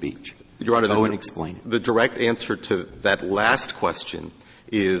more speech. Your Honor, go and explain it. The direct answer to that last question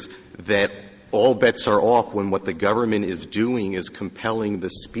is that all bets are off when what the government is doing is compelling the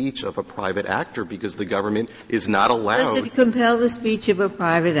speech of a private actor, because the government is not allowed. Does it compel the speech of a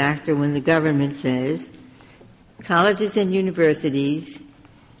private actor when the government says, colleges and universities,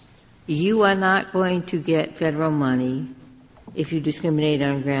 you are not going to get federal money if you discriminate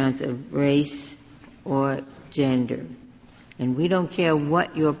on grounds of race or gender? And we don't care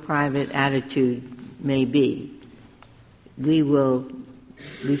what your private attitude may be. We will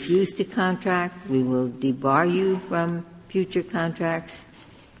refuse to contract. We will debar you from future contracts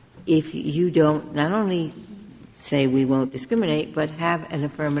if you don't not only say we won't discriminate, but have an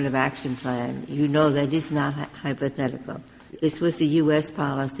affirmative action plan. You know that is not hypothetical. This was the U.S.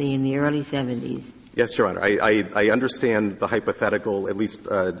 policy in the early 70s. Yes, Your Honor. I understand the hypothetical, at least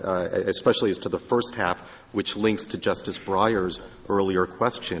especially as to the first half, which links to Justice Breyer's earlier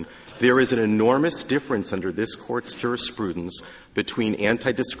question. There is an enormous difference under this Court's jurisprudence between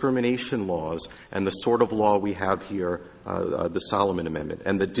anti-discrimination laws and the sort of law we have here, the Solomon Amendment.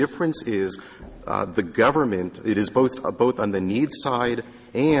 And the difference is the government, it is both on the needs side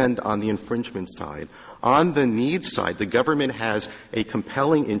and on the infringement side. On the needs side, the government has a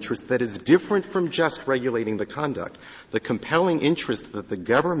compelling interest that is different from just regulating the conduct. The compelling interest that the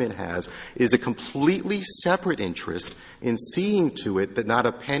government has is a completely separate interest in seeing to it that not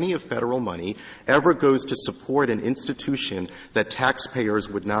a penny of federal money ever goes to support an institution that taxpayers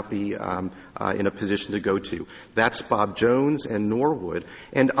would not be in a position to go to. That's Bob Jones and Norwood.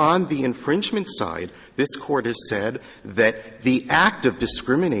 And on the infringement side, this Court has said that the act of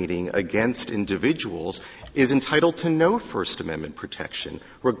discriminating against individuals is entitled to no First Amendment protection,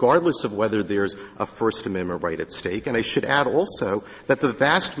 regardless of whether there's a First Amendment right at stake. And I should add also that the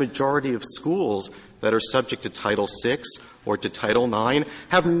vast majority of schools that are subject to Title VI or to Title IX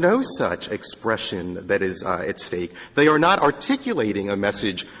have no such expression that is at stake. They are not articulating a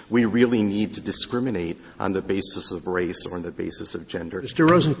message we really need to discriminate on the basis of race or on the basis of gender. Mr.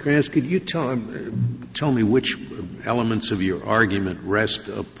 Rosenkranz, could you tell me which elements of your argument rest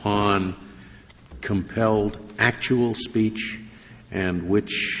upon compelled actual speech and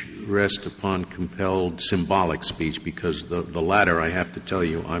which rest upon compelled symbolic speech? Because the latter, I have to tell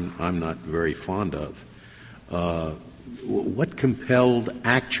you, I'm not very fond of. What compelled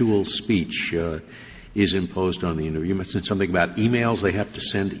actual speech is imposed on the interview? You mentioned something about emails. They have to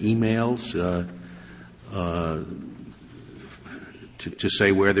send emails to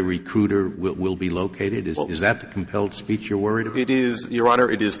say where the recruiter will be located? Is that the compelled speech you're worried about? It is, Your Honor,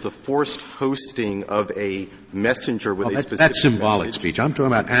 it is the forced hosting of a messenger with a specific That's symbolic message. speech. I'm talking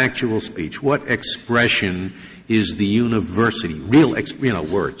about actual speech. What expression is the university,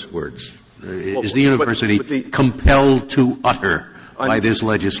 words. Is the university compelled to utter by this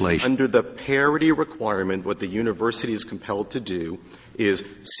legislation? Under the parity requirement, what the university is compelled to do is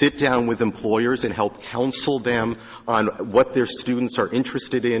sit down with employers and help counsel them on what their students are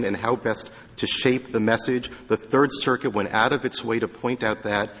interested in and how best to shape the message. The Third Circuit went out of its way to point out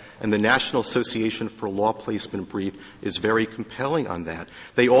that, and the National Association for Law Placement brief is very compelling on that.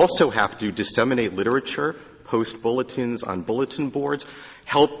 They also have to disseminate literature, post bulletins on bulletin boards,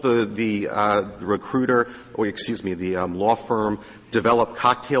 help the recruiter, or the law firm develop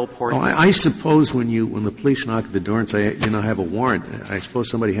cocktail parties. Well, I suppose when the police knock at the door and say, I have a warrant, I suppose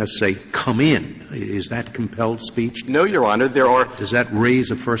somebody has to say, come in. Is that compelled speech? No, Your Honor. Does that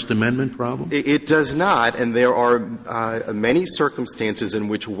raise a First Amendment problem? It does not, and there are many circumstances in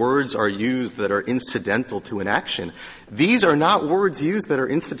which words are used that are incidental to an action. These are not words used that are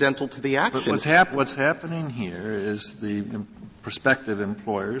incidental to the action. But what's happening here is the prospective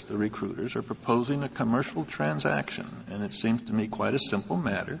employers, the recruiters, are proposing a commercial transaction, and it seems to me quite a simple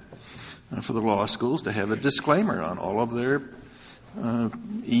matter for the law schools to have a disclaimer on all of their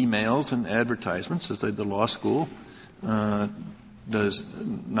emails and advertisements that say the law school does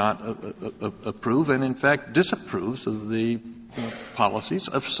not approve and, in fact, disapproves of the policies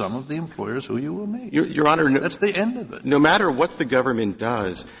of some of the employers who you will meet. Your Honor, that's the end of it. No matter what the government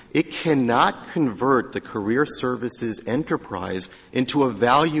does, it cannot convert the career services enterprise into a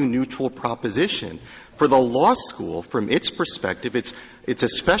value-neutral proposition. For the law school, from its perspective, it's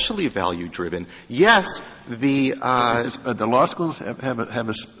especially value-driven. Yes, the law schools have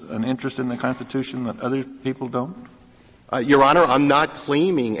an interest in the Constitution that other people don't? Your Honor, I'm not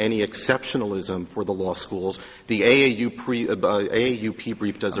claiming any exceptionalism for the law schools. The AAUP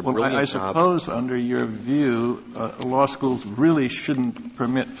brief does a brilliant job. I suppose, under your view, law schools really shouldn't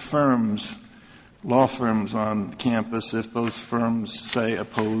permit law firms on campus if those firms, say,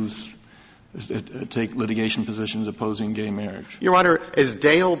 take litigation positions opposing gay marriage. Your Honor, as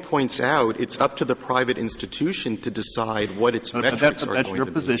Dale points out, it's up to the private institution to decide what its metrics are going to be.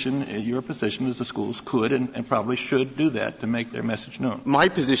 Your position is the schools could and probably should do that to make their message known. My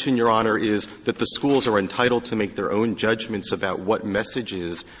position, Your Honor, is that the schools are entitled to make their own judgments about what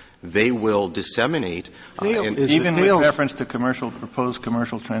messages they will disseminate. Even with reference to proposed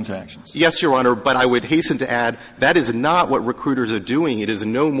commercial transactions. Yes, Your Honor, but I would hasten to add that is not what recruiters are doing. It is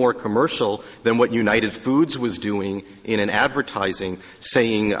no more commercial than what United Foods was doing in an advertising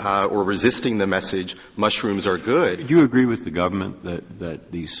saying or resisting the message, mushrooms are good. Do you agree with the government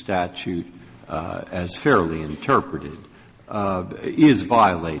that the statute, as fairly interpreted, is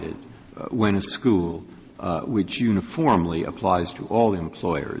violated when a school which uniformly applies to all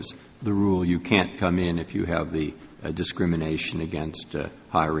employers, the rule you can't come in if you have the discrimination against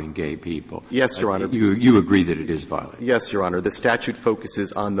hiring gay people? Yes, Your Honor. You agree that it is violated? Yes, Your Honor. The statute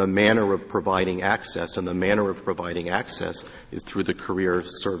focuses on the manner of providing access, and the manner of providing access is through the career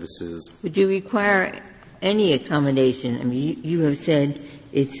services. Would you require any accommodation? I mean, you have said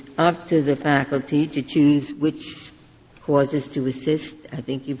it's up to the faculty to choose which causes to assist, I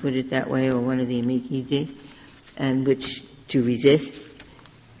think you put it that way, or one of the amici did, and which to resist.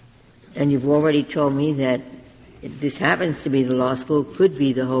 And you've already told me that this happens to be the law school, could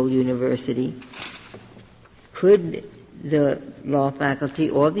be the whole university. Could the law faculty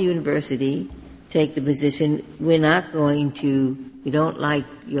or the university take the position, we don't like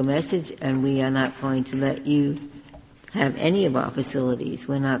your message and we are not going to let you have any of our facilities.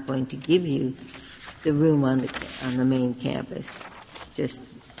 We're not going to give you the room on the main campus. Just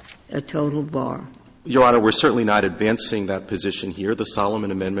a total bar. Your Honor, we're certainly not advancing that position here. The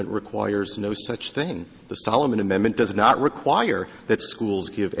Solomon Amendment requires no such thing. The Solomon Amendment does not require that schools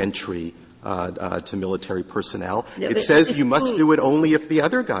give entry to military personnel. No, it says you must do it only if the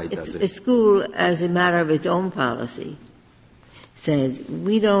other guy does it. A school, as a matter of its own policy, says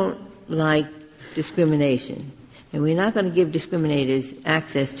we don't like discrimination, and we're not going to give discriminators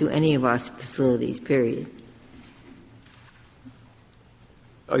access to any of our facilities, period.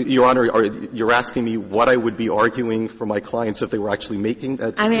 Your Honor, you're asking me what I would be arguing for my clients if they were actually making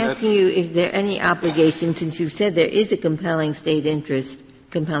that? I'm asking you if there are any obligations, since you said there is a compelling state interest,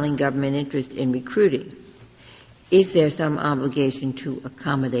 compelling government interest in recruiting. Is there some obligation to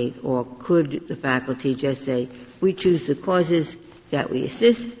accommodate, or could the faculty just say, we choose the causes that we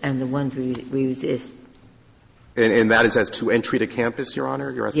assist and the ones we resist? And that is as to entry to campus, Your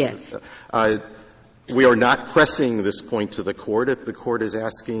Honor? You're asking Yes. We are not pressing this point to the Court. If the Court is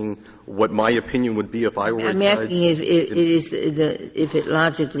asking what my opinion would be if I were I'm asking if it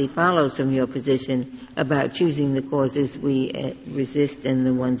logically follows from your position about choosing the causes we resist and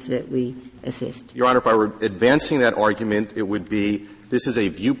the ones that we assist. Your Honor, if I were advancing that argument, it would be this is a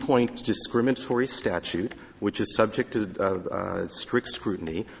viewpoint discriminatory statute which is subject to strict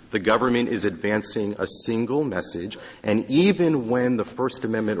scrutiny. The government is advancing a single message, and even when the First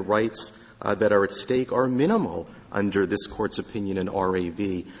Amendment rights that are at stake are minimal under this Court's opinion in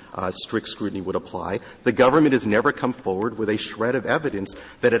RAV, strict scrutiny would apply. The government has never come forward with a shred of evidence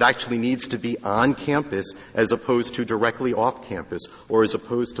that it actually needs to be on campus as opposed to directly off campus, or as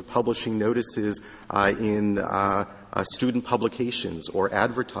opposed to publishing notices in student publications or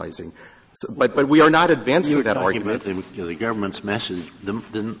advertising. So, but we are not advancing that argument. About the government's message.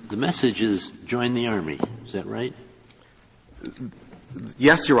 The message is join the Army. Is that right?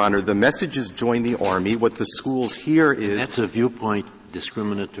 Yes, Your Honor. The message is join the Army. What the schools hear is — That's a viewpoint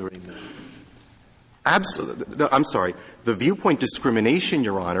discriminatory message. Absolutely. No, I'm sorry. The viewpoint discrimination,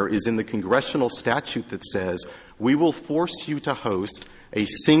 Your Honor, is in the congressional statute that says we will force you to host a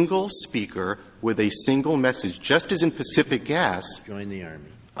single speaker with a single message, just as in Pacific Gas. Join the Army.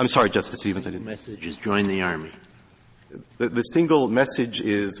 I'm sorry, Justice Stevens. The message is join the Army. The single message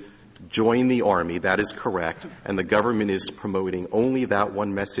is join the Army. That is correct. And the government is promoting only that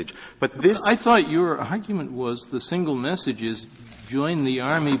one message. But this — I thought your argument was the single message is join the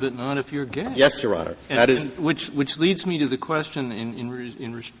Army, but not if you're gay. Yes, Your Honor. Which leads me to the question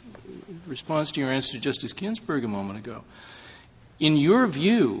in response to your answer to Justice Ginsburg a moment ago. In your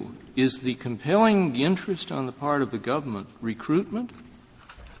view, is the compelling interest on the part of the government recruitment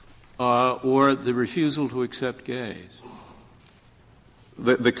or the refusal to accept gays?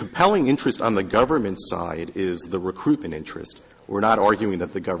 The compelling interest on the government side is the recruitment interest. We're not arguing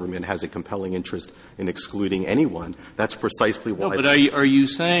that the government has a compelling interest in excluding anyone. That's precisely why. No, but are you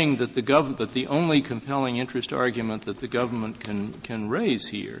saying that the only compelling interest argument that the government can raise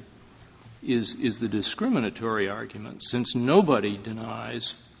here is the discriminatory argument, since nobody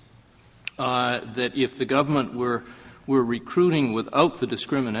denies that if the government were recruiting without the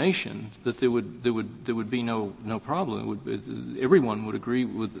discrimination, that there would be no problem. Everyone would agree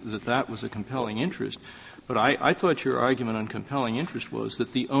that was a compelling interest. But I thought your argument on compelling interest was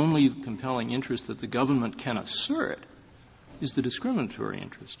that the only compelling interest that the government can assert is the discriminatory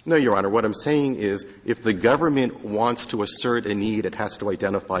interest. No, Your Honor. What I'm saying is if the government wants to assert a need, it has to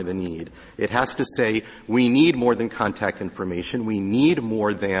identify the need. It has to say we need more than contact information. We need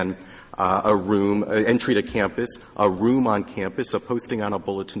more than a room, entry to campus, a room on campus, a posting on a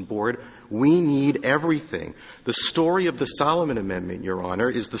bulletin board. We need everything. The story of the Solomon Amendment, Your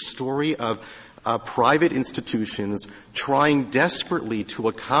Honor, is the story of private institutions trying desperately to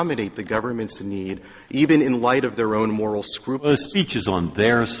accommodate the government's need, even in light of their own moral scruples. Well, the speech is on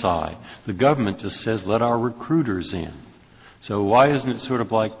their side. The government just says, let our recruiters in. So why isn't it sort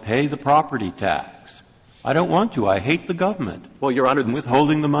of like pay the property tax? I don't want to. I hate the government. Well, Your Honor, I'm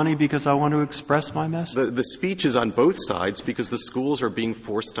withholding the money because I want to express my message. The speech is on both sides because the schools are being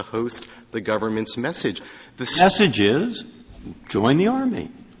forced to host the government's message. The message is join the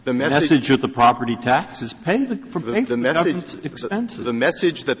Army. The message of the property tax is pay the government's expenses. The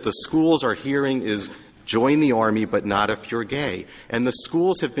message that the schools are hearing is join the Army, but not if you're gay. And the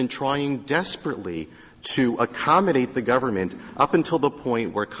schools have been trying desperately to accommodate the government up until the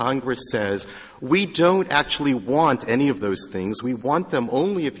point where Congress says, we don't actually want any of those things. We want them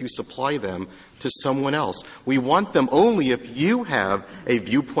only if you supply them to someone else. We want them only if you have a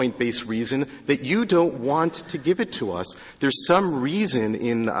viewpoint-based reason that you don't want to give it to us. There's some reason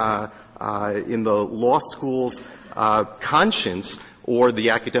in the law school's conscience or the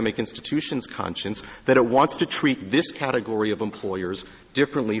academic institution's conscience that it wants to treat this category of employers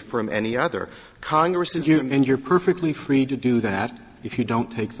differently from any other. Congress is... And you're perfectly free to do that if you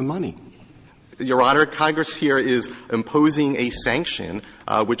don't take the money. Your Honor, Congress here is imposing a sanction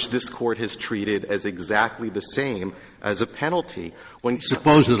which this Court has treated as exactly the same as a penalty.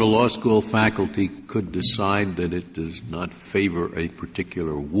 Suppose that a law school faculty could decide that it does not favor a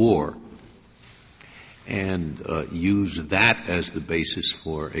particular war and use that as the basis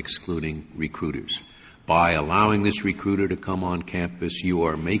for excluding recruiters. By allowing this recruiter to come on campus, you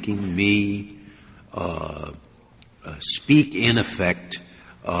are making me speak in effect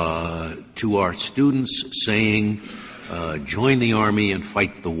to our students saying, join the Army and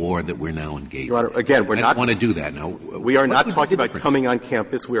fight the war that we're now engaged in. Your Honor, again, I don't want to do that. Now, we are not talking about coming on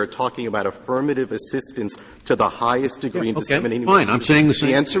campus. We are talking about affirmative assistance to the highest degree in disseminating. Fine. I'm saying the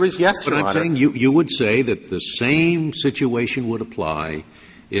same. The answer is yes, Your Honor. But I'm saying you would say that the same situation would apply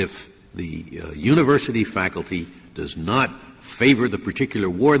if the university faculty does not favor the particular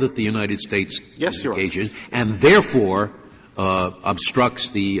war that the United States is engaged in, and therefore obstructs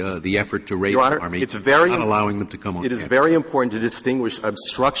the effort to raise Your Honor, the Army, it's very not allowing them to come on It is campus. very important to distinguish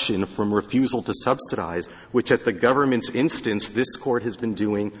obstruction from refusal to subsidize, which at the government's instance this Court has been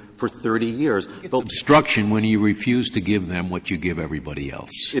doing for 30 years. Obstruction when you refuse to give them what you give everybody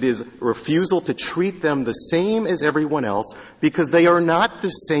else. It is refusal to treat them the same as everyone else because they are not the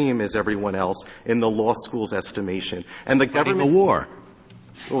same as everyone else in the law school's estimation. And the government... a war.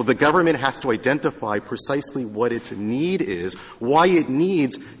 Well, the government has to identify precisely what its need is, why it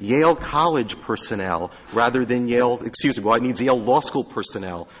needs Yale College personnel rather than why it needs Yale Law School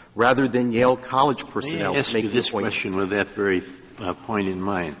personnel rather than Yale College personnel. May I ask you this question with that very point in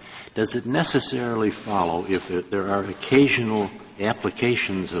mind? Does it necessarily follow, if there are occasional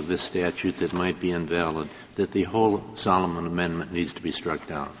applications of this statute that might be invalid, that the whole Solomon Amendment needs to be struck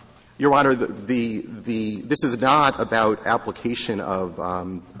down? Your Honor, this is not about application of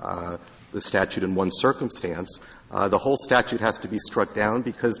the statute in one circumstance. The whole statute has to be struck down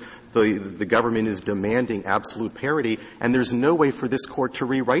because the government is demanding absolute parity, and there's no way for this Court to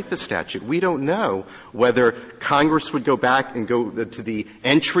rewrite the statute. We don't know whether Congress would go back and go to the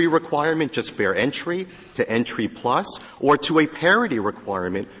entry requirement, just bare entry, to entry plus, or to a parity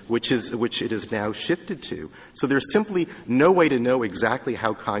requirement, which it is now shifted to. So there's simply no way to know exactly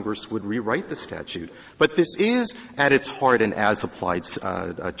how Congress would rewrite the statute. But this is, at its heart, an as-applied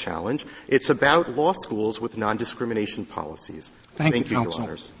challenge. It's about law schools with non-discrimination policies. Thank you, Your Counsel.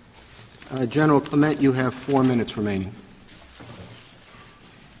 Honors. General Clement, you have 4 minutes remaining.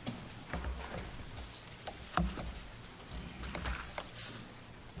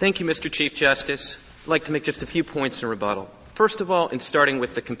 Thank you, Mr. Chief Justice. I'd like to make just a few points in rebuttal. First of all, in starting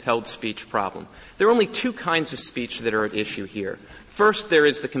with the compelled speech problem, there are only two kinds of speech that are at issue here. First, there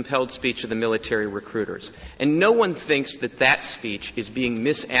is the compelled speech of the military recruiters. And no one thinks that that speech is being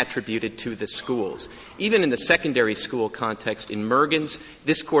misattributed to the schools. Even in the secondary school context in Mergens,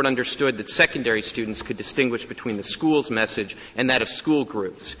 this Court understood that secondary students could distinguish between the school's message and that of school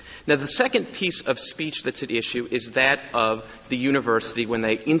groups. Now, the second piece of speech that's at issue is that of the university when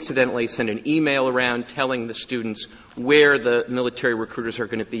they incidentally send an email around telling the students where the military recruiters are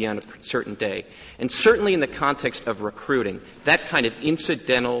going to be on a certain day. And certainly in the context of recruiting, that kind of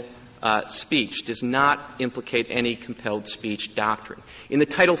incidental speech does not implicate any compelled speech doctrine. In the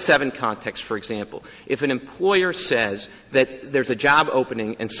Title VII context, for example, if an employer says that there's a job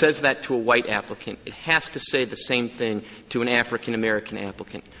opening and says that to a white applicant, it has to say the same thing to an African-American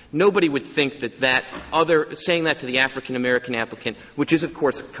applicant. Nobody would think that saying that to the African-American applicant, which is, of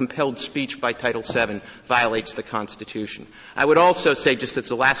course, compelled speech by Title VII, violates the Constitution. I would also say, just as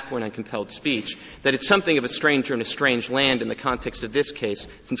the last point on compelled speech, that it's something of a stranger in a strange land in the context of this case,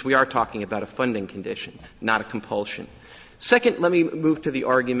 since we are talking about a funding condition, not a compulsion. Second, let me move to the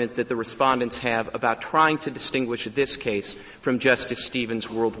argument that the respondents have about trying to distinguish this case from Justice Stevens'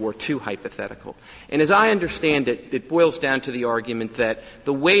 World War II hypothetical. And as I understand it, it boils down to the argument that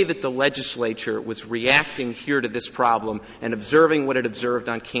the way that the legislature was reacting here to this problem and observing what it observed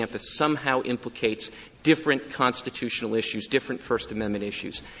on campus somehow implicates different constitutional issues, different First Amendment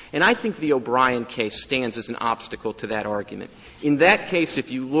issues. And I think the O'Brien case stands as an obstacle to that argument. In that case,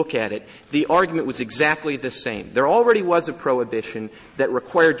 if you look at it, the argument was exactly the same. There already was a prohibition that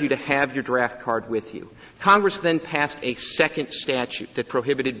required you to have your draft card with you. Congress then passed a second statute that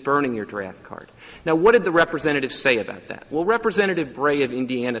prohibited burning your draft card. Now, what did the representatives say about that? Well, Representative Bray of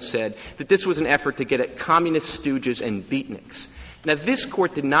Indiana said that this was an effort to get at communist stooges and beatniks. Now, this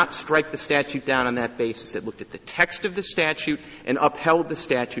Court did not strike the statute down on that basis. It looked at the text of the statute and upheld the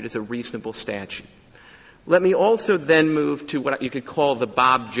statute as a reasonable statute. Let me also then move to what you could call the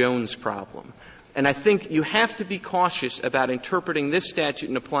Bob Jones problem. And I think you have to be cautious about interpreting this statute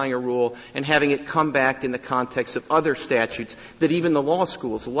and applying a rule and having it come back in the context of other statutes that even the law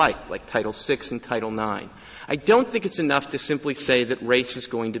schools like Title VI and Title IX. I don't think it's enough to simply say that race is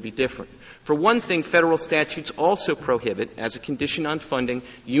going to be different. For one thing, federal statutes also prohibit, as a condition on funding,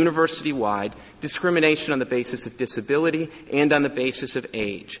 university-wide, discrimination on the basis of disability and on the basis of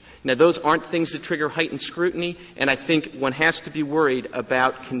age. Now, those aren't things that trigger heightened scrutiny, and I think one has to be worried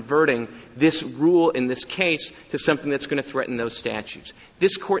about converting this rule in this case to something that's going to threaten those statutes.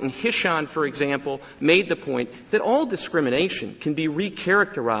 This court in Hishon, for example, made the point that all discrimination can be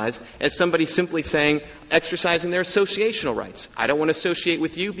recharacterized as somebody simply saying, exercising their associational rights. I don't want to associate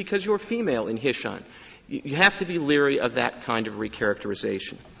with you because you're female in Hishon. You have to be leery of that kind of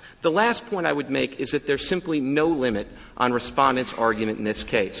recharacterization. The last point I would make is that there's simply no limit on respondents' argument in this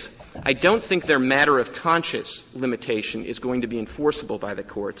case. I don't think their matter of conscience limitation is going to be enforceable by the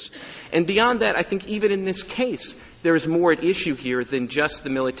courts. And beyond that, I think even in this case, there is more at issue here than just the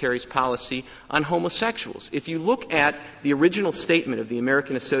military's policy on homosexuals. If you look at the original statement of the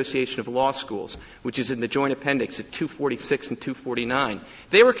American Association of Law Schools, which is in the Joint Appendix at 246 and 249,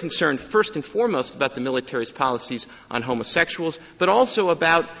 they were concerned first and foremost about the military's policies on homosexuals, but also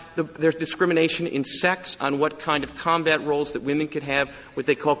about their discrimination in sex, on what kind of combat roles that women could have, what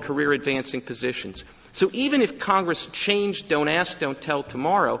they call career-advancing positions. So even if Congress changed Don't Ask, Don't Tell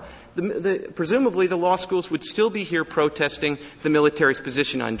tomorrow, presumably the law schools would still be here protesting the military's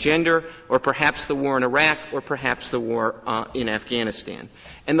position on gender, or perhaps the war in Iraq, or perhaps the war in Afghanistan.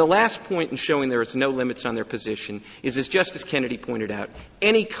 And the last point in showing there is no limits on their position is, as Justice Kennedy pointed out,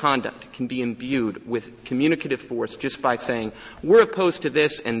 any conduct can be imbued with communicative force just by saying, we're opposed to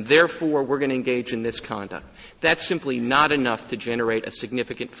this and therefore we're going to engage in this conduct. That's simply not enough to generate a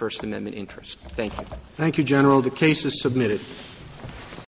significant First Amendment interest. Thank you. Thank you, General. The case is submitted.